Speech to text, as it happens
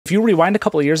if you rewind a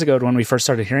couple of years ago to when we first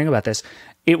started hearing about this,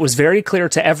 it was very clear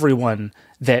to everyone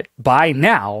that by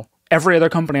now, every other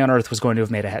company on Earth was going to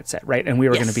have made a headset, right? And we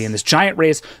were going to be in this giant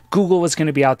race. Google was going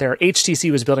to be out there.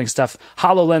 HTC was building stuff.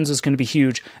 HoloLens was going to be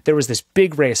huge. There was this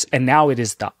big race, and now it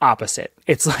is the opposite.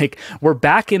 It's like we're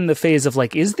back in the phase of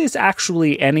like, is this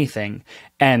actually anything?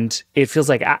 And it feels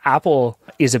like Apple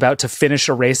is about to finish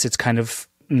a race it's kind of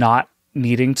not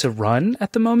needing to run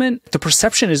at the moment. The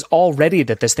perception is already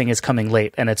that this thing is coming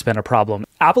late and it's been a problem.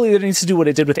 Apple either needs to do what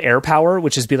it did with AirPower,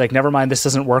 which is be like, never mind, this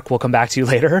doesn't work, we'll come back to you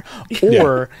later,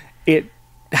 or it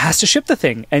has to ship the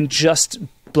thing and just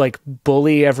like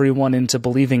bully everyone into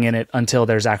believing in it until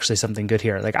there's actually something good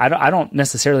here. Like, I don't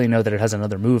necessarily know that it has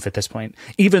another move at this point,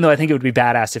 even though I think it would be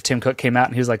badass if Tim Cook came out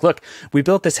and he was like, look, we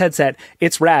built this headset.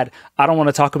 It's rad. I don't want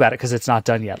to talk about it because it's not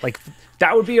done yet. Like,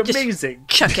 that would be amazing.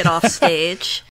 Just chuck it off stage.